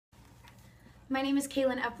my name is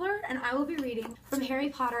Kaylin Epler, and I will be reading from Harry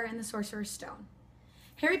Potter and the Sorcerer's Stone.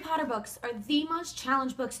 Harry Potter books are the most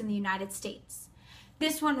challenged books in the United States.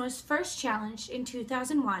 This one was first challenged in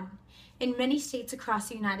 2001 in many states across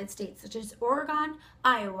the United States, such as Oregon,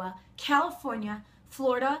 Iowa, California,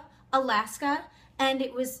 Florida, Alaska, and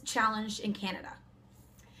it was challenged in Canada.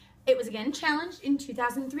 It was again challenged in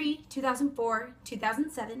 2003, 2004,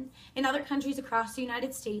 2007 in other countries across the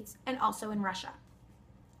United States and also in Russia.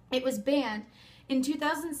 It was banned in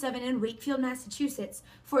 2007 in Wakefield, Massachusetts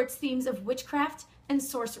for its themes of witchcraft and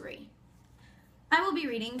sorcery. I will be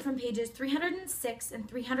reading from pages 306 and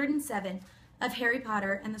 307 of Harry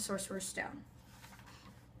Potter and the Sorcerer's Stone.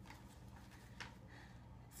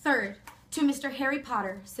 Third, to Mr. Harry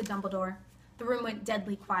Potter, said Dumbledore. The room went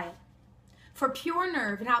deadly quiet. For pure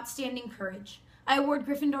nerve and outstanding courage, I award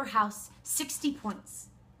Gryffindor House 60 points.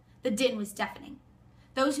 The din was deafening.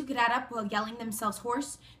 Those who could add up while yelling themselves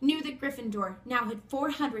hoarse knew that Gryffindor now had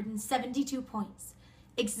 472 points,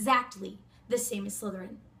 exactly the same as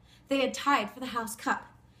Slytherin. They had tied for the House Cup.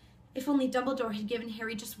 If only Dumbledore had given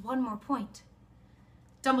Harry just one more point.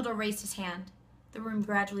 Dumbledore raised his hand. The room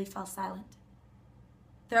gradually fell silent.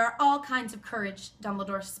 There are all kinds of courage,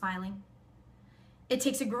 Dumbledore smiling. It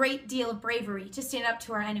takes a great deal of bravery to stand up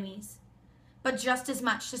to our enemies, but just as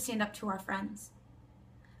much to stand up to our friends.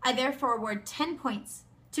 I therefore award 10 points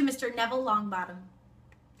to Mr. Neville Longbottom.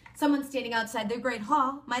 Someone standing outside the great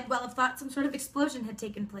hall might well have thought some sort of explosion had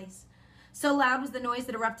taken place. So loud was the noise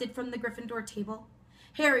that erupted from the Gryffindor table.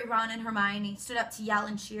 Harry, Ron, and Hermione stood up to yell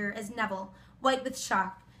and cheer as Neville, white with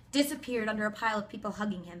shock, disappeared under a pile of people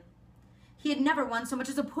hugging him. He had never won so much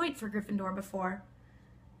as a point for Gryffindor before.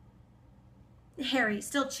 Harry,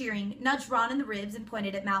 still cheering, nudged Ron in the ribs and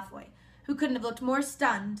pointed at Malfoy, who couldn't have looked more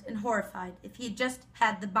stunned and horrified if he had just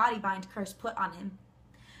had the body bind curse put on him.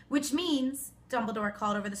 Which means, Dumbledore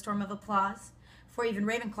called over the storm of applause, for even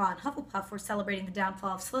Ravenclaw and Hufflepuff were celebrating the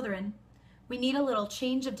downfall of Slytherin, we need a little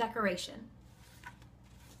change of decoration.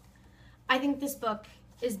 I think this book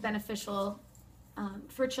is beneficial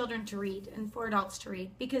for children to read and for adults to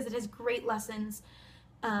read because it has great lessons,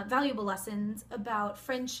 valuable lessons about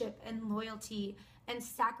friendship and loyalty and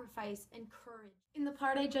sacrifice and courage. In the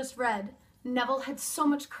part I just read, Neville had so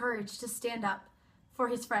much courage to stand up for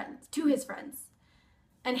his friends, to his friends.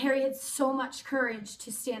 And Harry had so much courage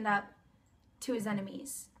to stand up to his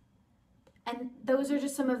enemies. And those are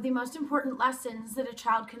just some of the most important lessons that a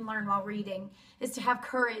child can learn while reading, is to have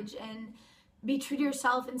courage and be true to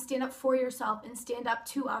yourself and stand up for yourself and stand up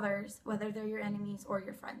to others, whether they're your enemies or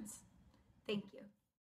your friends. Thank you.